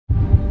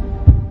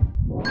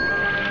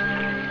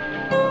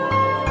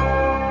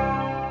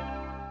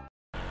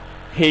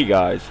Hey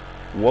guys,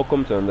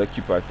 welcome to another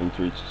Qpython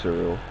 3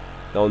 tutorial.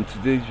 Now in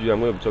today's video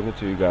I'm going to be talking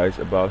to you guys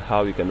about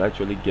how you can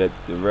actually get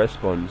the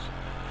response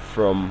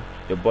from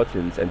your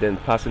buttons and then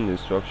passing the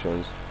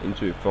instructions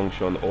into a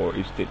function or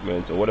if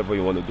statement or whatever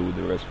you want to do with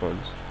the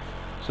response.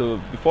 So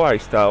before I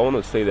start, I want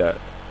to say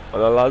that on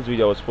the last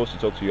video I was supposed to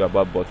talk to you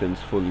about buttons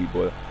fully,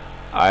 but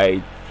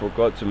I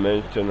forgot to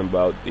mention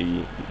about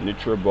the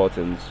neutral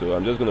buttons, so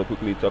I'm just going to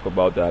quickly talk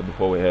about that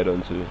before we head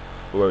on to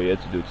what we're here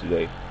to do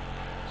today.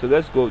 So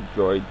let's go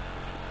Droid,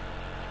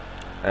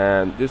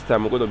 and this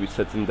time we're going to be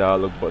setting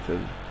dialog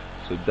button.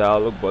 So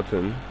dialog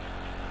button,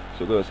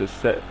 so we're going to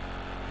say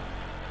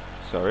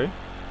turn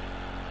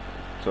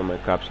my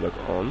caps lock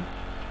on,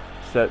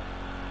 set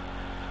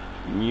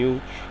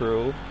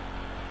neutral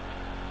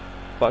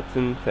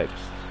button text,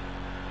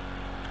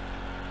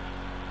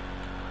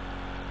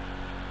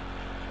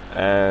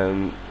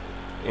 and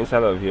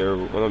inside of here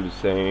we're going to be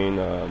saying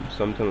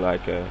something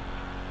like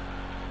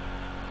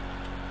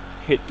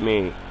hit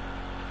me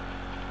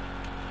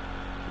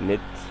knit,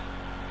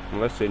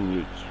 let's say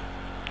mute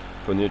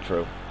for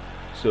neutral.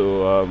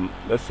 So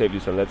let's save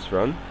this and let's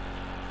run,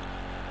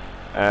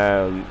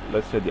 and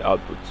let's set the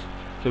output.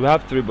 So we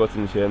have 3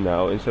 buttons here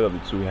now instead of the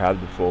 2 we had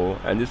before,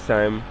 and this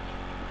time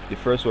the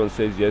first one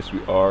says yes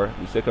we are,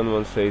 the second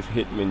one says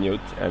hit me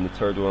mute, and the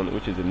third one,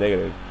 which is the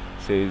negative,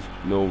 says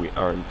no we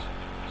aren't.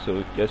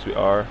 So yes we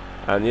are,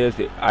 and here's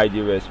the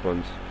ID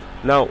response.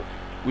 Now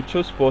we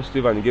chose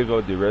positive and it gives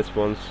out the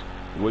response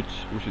which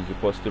is the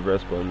positive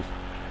response.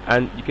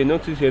 And you can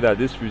notice here that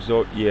this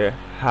result here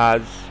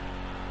has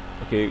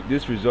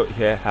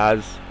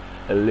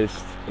a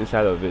list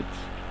inside of it,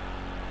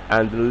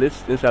 and the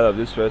list inside of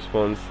this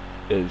response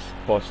is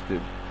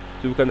positive.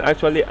 So we can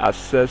actually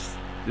access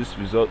this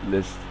result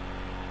list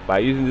by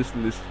using this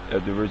list,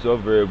 the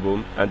result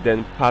variable, and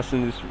then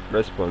passing this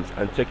response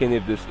and checking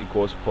if this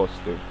equals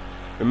positive.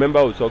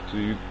 Remember we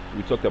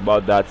talked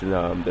about that in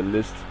the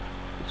list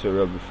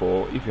tutorial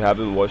before. If you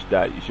haven't watched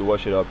that, you should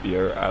watch it up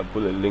here. I'll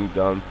put a link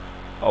down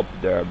up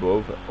there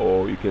above,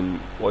 or you can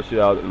watch it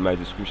out in my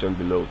description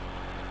below.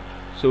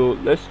 So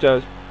let's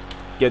just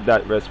get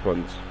that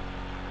response.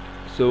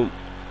 So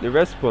the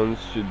response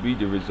should be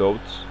the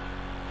results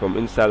from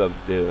inside of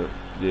the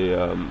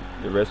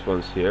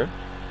response here,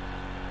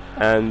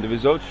 and the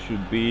result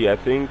should be, I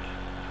think,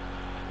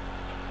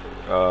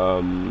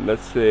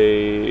 let's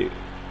say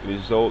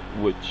result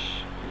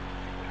which,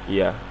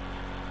 yeah,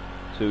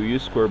 so you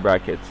use square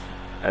brackets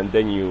and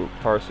then you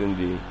parse in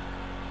the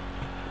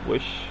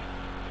wish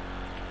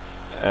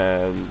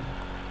and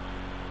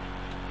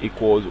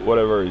equals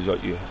whatever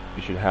result you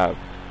should have.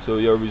 So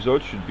your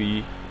result should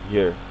be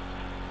here.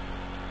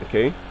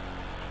 Okay,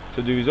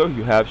 so the result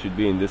you have should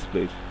be in this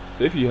place.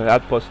 So if you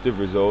had positive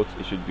results,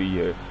 it should be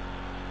here.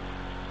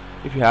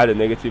 If you had a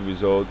negative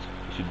result,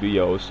 it should be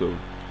here also.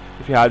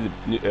 If you had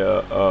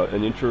a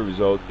neutral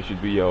result, it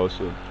should be here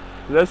also.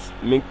 So let's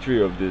make 3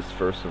 of this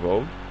first of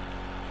all,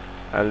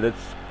 and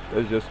let's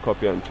just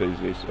copy and paste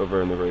this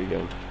over and over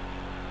again.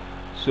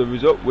 So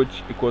result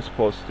which equals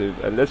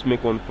positive, and let's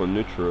make one for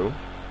neutral,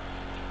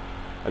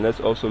 and let's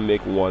also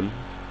make one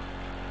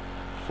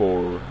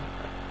for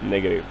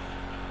negative.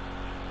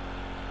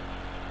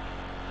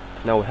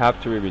 Now we have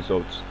 3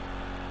 results.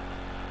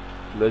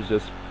 Let's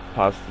just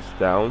pass this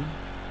down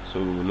so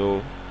we will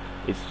know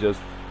it's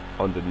just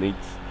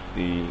underneath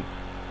the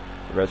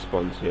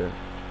response here.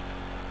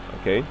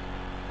 Okay,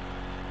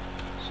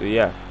 so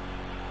yeah,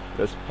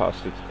 let's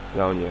pass it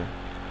down here.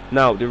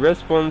 Now the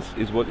response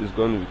is what is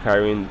going to be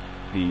carrying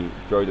the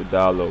Droid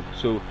dialog.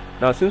 So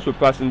now since we're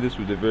passing this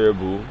with the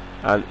variable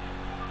and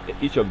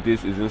each of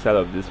this is inside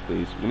of this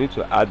place, we need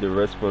to add the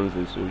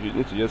responses. So we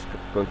need to just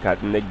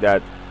concatenate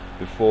that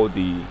before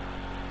the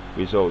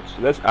results.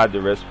 So let's add the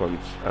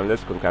response and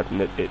let's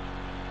concatenate it.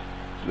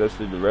 So let's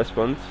do the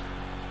response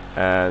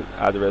and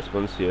add the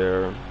response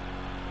here,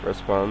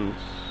 response,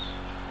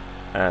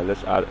 and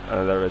let's add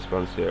another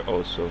response here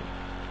also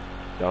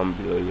down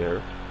below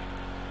here.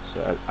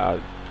 So I'll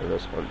add a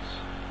response.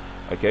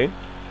 Okay,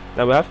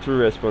 now we have 3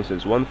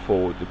 responses, one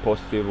for the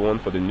positive, one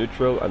for the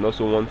neutral, and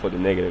also one for the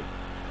negative.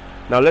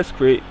 Now let's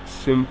create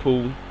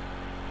simple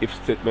if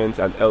statements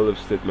and elif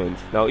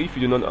statements. Now if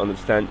you do not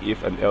understand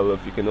if and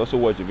elif, you can also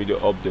watch the video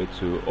up there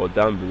too, or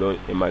down below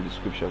in my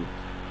description.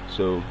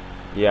 So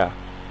yeah,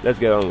 let's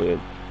get on with it.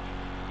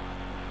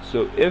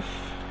 So if,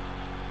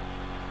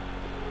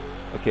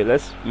 okay,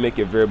 let's make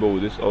a variable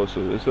with this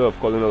also. Instead of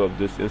calling all of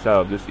this inside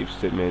of this if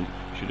statement,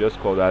 you should just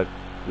call that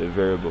the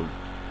variable.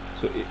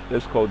 So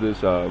let's call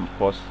this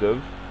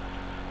positive,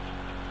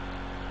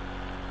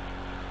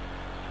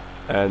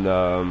 and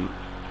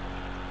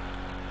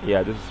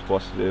yeah, this is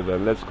positive,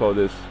 and let's call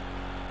this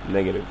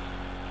negative.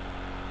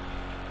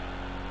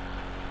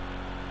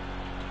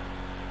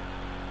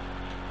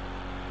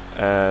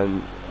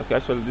 And okay,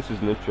 actually this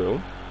is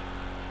neutral,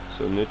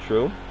 so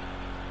neutral,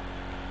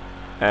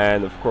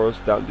 and of course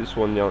that this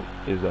one now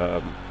is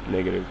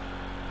negative.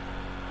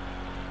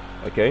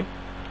 Okay,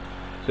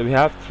 so we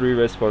have 3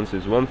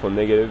 responses, one for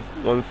negative,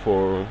 one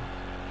for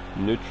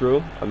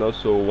neutral, and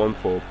also one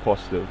for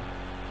positive.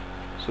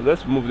 So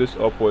let's move this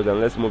upwards and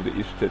let's move the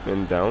if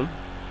statement down.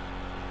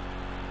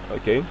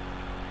 Okay,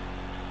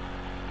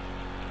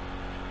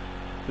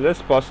 so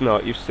let's pass in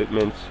our if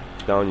statement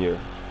down here.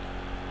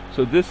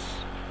 So this,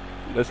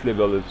 let's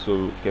label it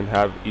so we can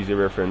have easy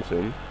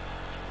referencing.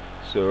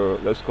 So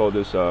let's call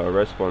this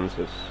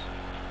responses.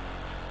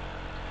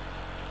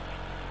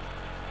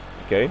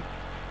 Okay,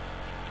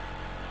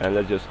 and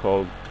let's just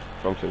call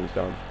functions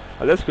down,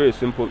 and let's create a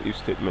simple if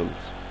statement.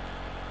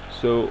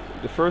 So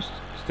the first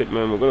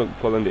statement, we're going to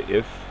call in the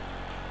if,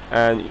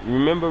 and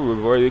remember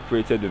we've already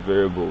created the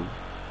variable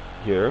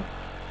here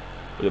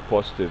with a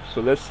positive.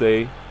 So let's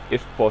say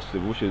if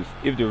positive, which is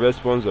if the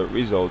response or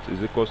result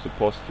is equals to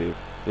positive,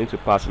 you need to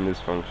pass in this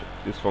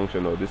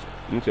function or this,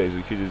 you need to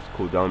execute this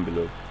code down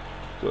below.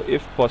 So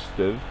if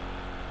positive,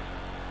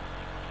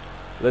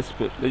 let's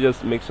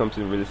just make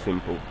something really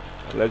simple.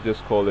 Let's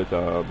just call it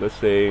let's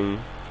say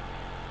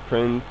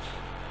print,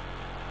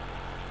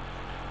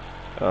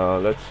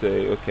 let's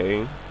say,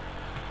 okay,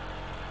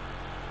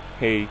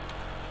 hey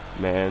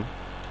man,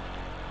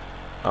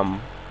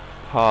 I'm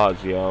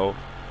pause, yo.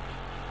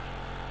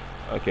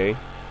 Okay,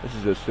 this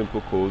is a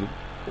simple code.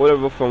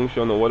 Whatever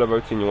function or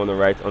whatever thing you want to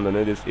write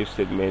underneath this if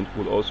statement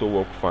will also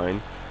work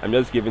fine. I'm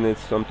just giving it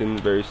something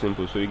very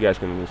simple so you guys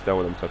can understand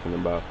what I'm talking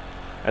about.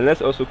 And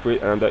let's also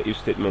create another if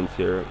statement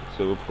here.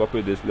 So we'll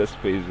copy this, let's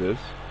paste this,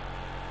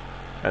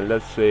 and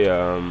let's say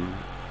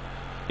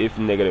if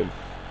negative.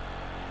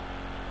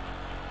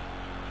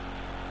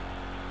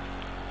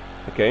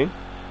 Okay,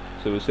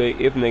 so we'll say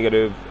if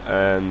negative,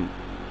 and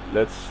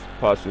let's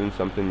pass in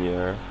something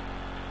here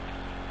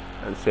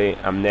and say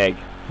I'm neg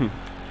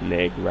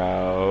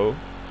negro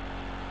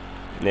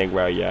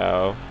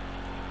yo.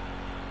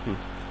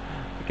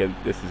 Okay,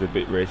 this is a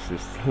bit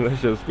racist.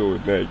 Let's just go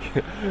with neg.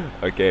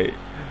 Okay,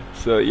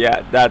 so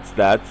yeah, that's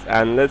that,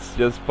 and let's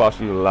just pass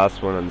in the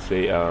last one and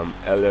say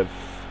elif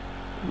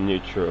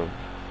neutral.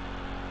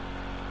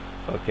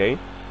 Okay,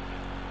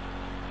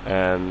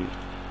 and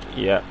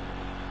yeah,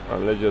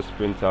 and let's just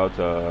print out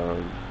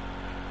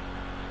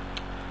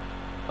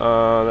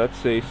let's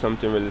say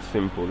something really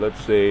simple. Let's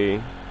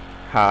say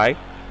hi,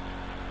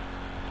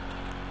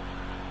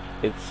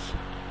 it's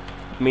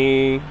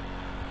me,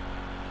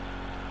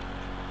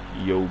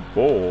 yo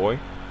boy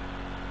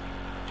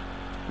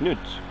Newt.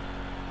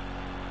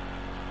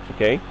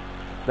 Okay,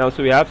 now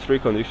so we have three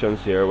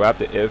conditions here. We have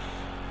the if.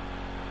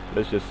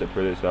 Let's just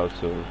separate this out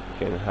so we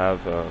can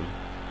have a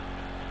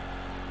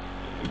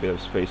bit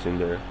of space in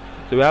there.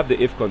 So we have the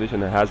if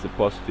condition that has the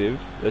positive.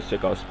 Let's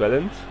check our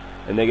spellings.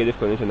 A negative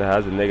condition that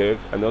has the negative,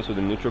 and also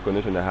the neutral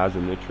condition that has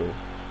the neutral.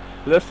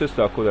 Let's test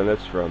our code and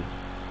let's run.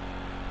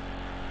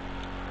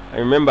 And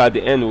remember, at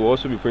the end we'll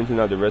also be printing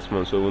out the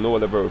response, so we'll know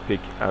whatever we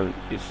pick and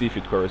see if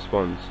it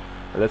corresponds.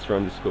 And let's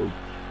run this code.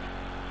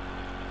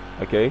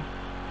 Okay,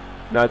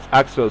 now it's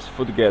asks us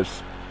food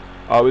guess,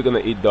 are we gonna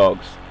eat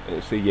dogs? And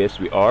you say yes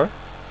we are.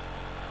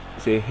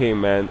 Say hey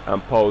man,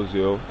 I'm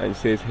Paulzio, and it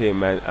says hey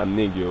man, I'm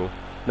Nigio.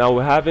 Now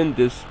we're having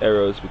these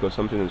errors because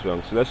something is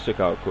wrong, so let's check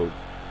our code.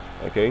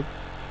 Okay,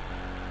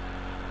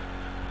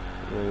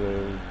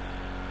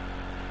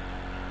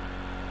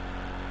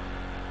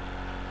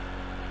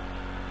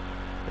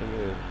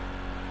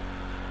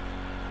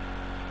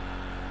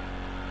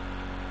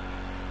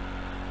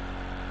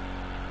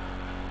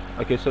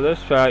 okay, so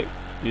let's try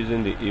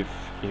using the if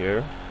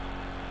here.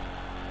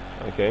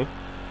 Okay,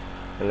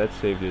 and let's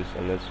save this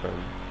and let's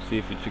run, see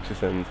if it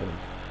fixes anything.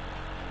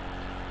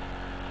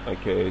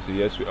 Okay, so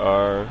yes we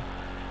are.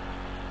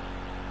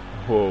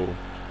 Whoa,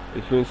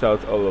 it prints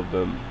out all of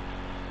them.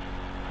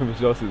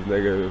 Result is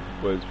negative,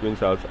 but it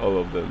prints out all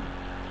of them.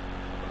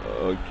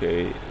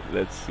 Okay,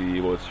 let's see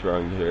what's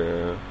wrong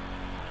here.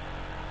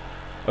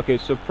 Okay,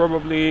 so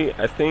probably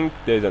I think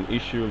there's an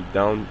issue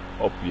down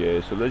up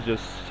here, so let's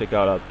just check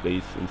out our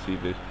place and see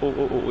if this.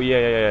 Oh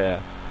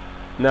yeah.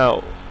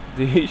 Now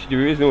the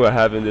reason we're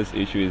having this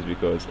issue is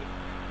because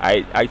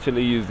I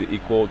actually use the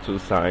equal to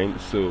sign,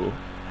 so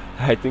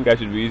I think I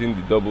should be using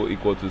the double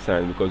equal to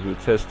sign because we're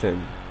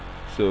testing.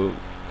 So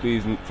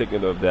please take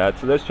note of that.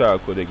 So let's try our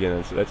code again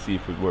and let's see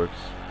if it works.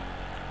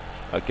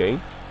 Okay,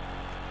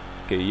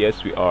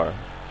 yes we are,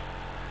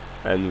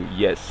 and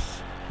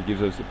yes, it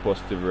gives us a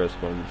positive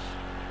response.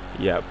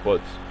 Yeah,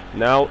 but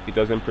now it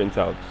doesn't print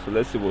out, so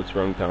let's see what's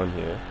wrong down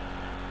here.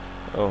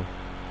 Oh,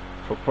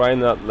 for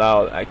crying out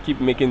loud, I keep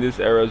making these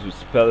errors with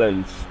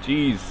spellings.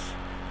 Jeez,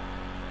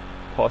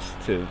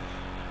 positive,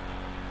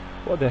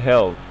 what the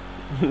hell.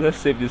 Let's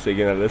save this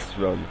again and let's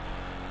run.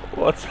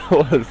 What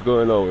is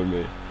going on with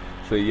me?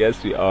 So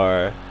yes we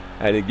are,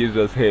 and it gives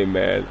us hey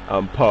man,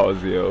 I'm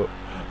Paulzio.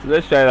 So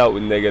let's try it out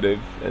with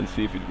negative and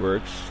see if it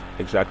works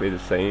exactly the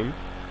same.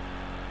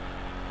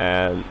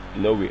 And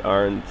no, we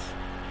aren't.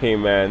 Hey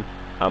man,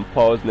 I'm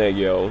Paul's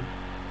Negio.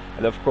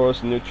 And of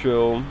course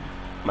neutral,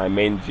 my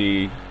main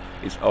G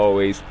is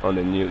always on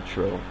the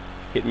neutral.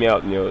 Hit me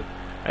out Newt,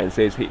 and it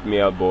says hit me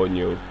out boy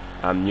Newt,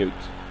 I'm Newt.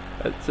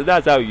 So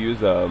that's how you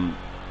use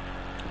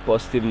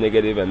positive,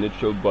 negative and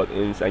neutral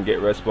buttons and get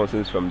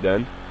responses from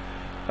them.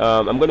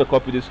 I'm going to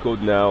copy this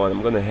code now and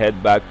I'm going to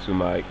head back to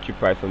my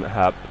Qpython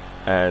app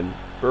and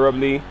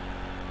probably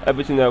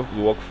everything else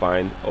will work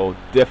fine, or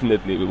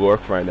definitely will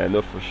work fine, I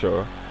know for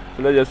sure.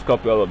 So let's just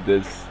copy all of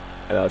this,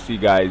 and I'll see you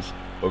guys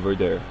over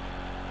there.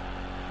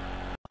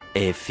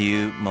 A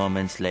few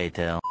moments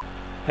later.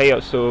 Hey yo,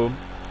 so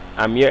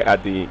I'm here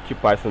at the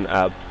Qpython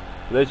app.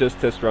 Let's just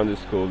test run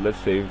this code. Let's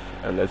save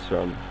and let's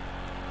run.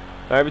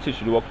 Now everything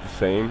should work the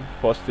same: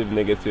 positive,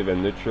 negative,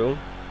 and neutral.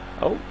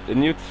 Oh, the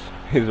newt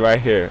is right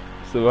here.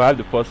 So we'll have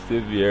the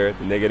positive here,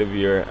 the negative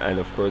here, and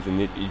of course the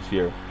nit is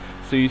here.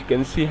 So you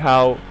can see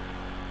how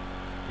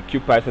the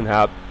Qpython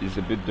app is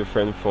a bit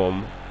different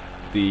from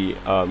the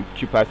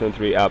Qpython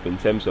 3 app in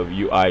terms of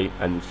UI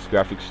and its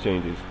graphics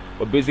changes.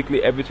 But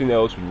basically everything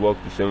else will work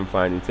the same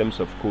fine in terms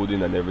of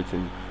coding and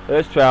everything.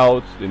 Let's try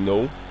out the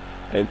no,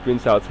 and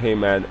print out hey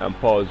man and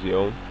pause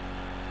yo,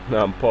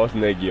 and pause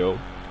neg yo,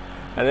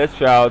 and let's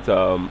try out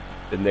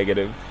the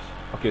negative.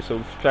 Okay, so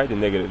we've tried the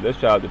negative. Let's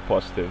try out the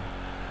positive,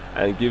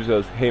 and it gives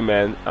us hey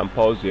man and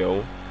pause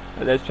yo,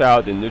 and let's try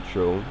out the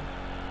neutral,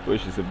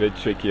 which is a bit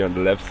tricky on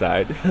the left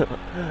side.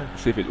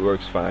 See if it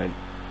works fine,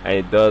 and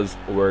it does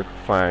work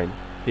fine.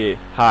 Hey,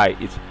 hi,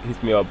 it's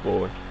hit me up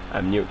boy,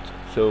 I'm mute.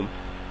 So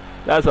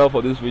that's all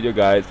for this video,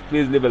 guys.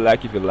 Please leave a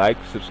like if you like,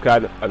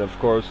 subscribe, and of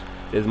course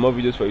there's more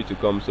videos for you to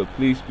come, so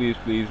please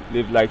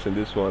leave likes on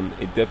this one.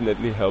 It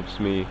definitely helps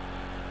me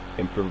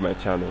improve my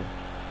channel.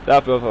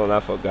 That's all for now,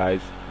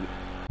 guys.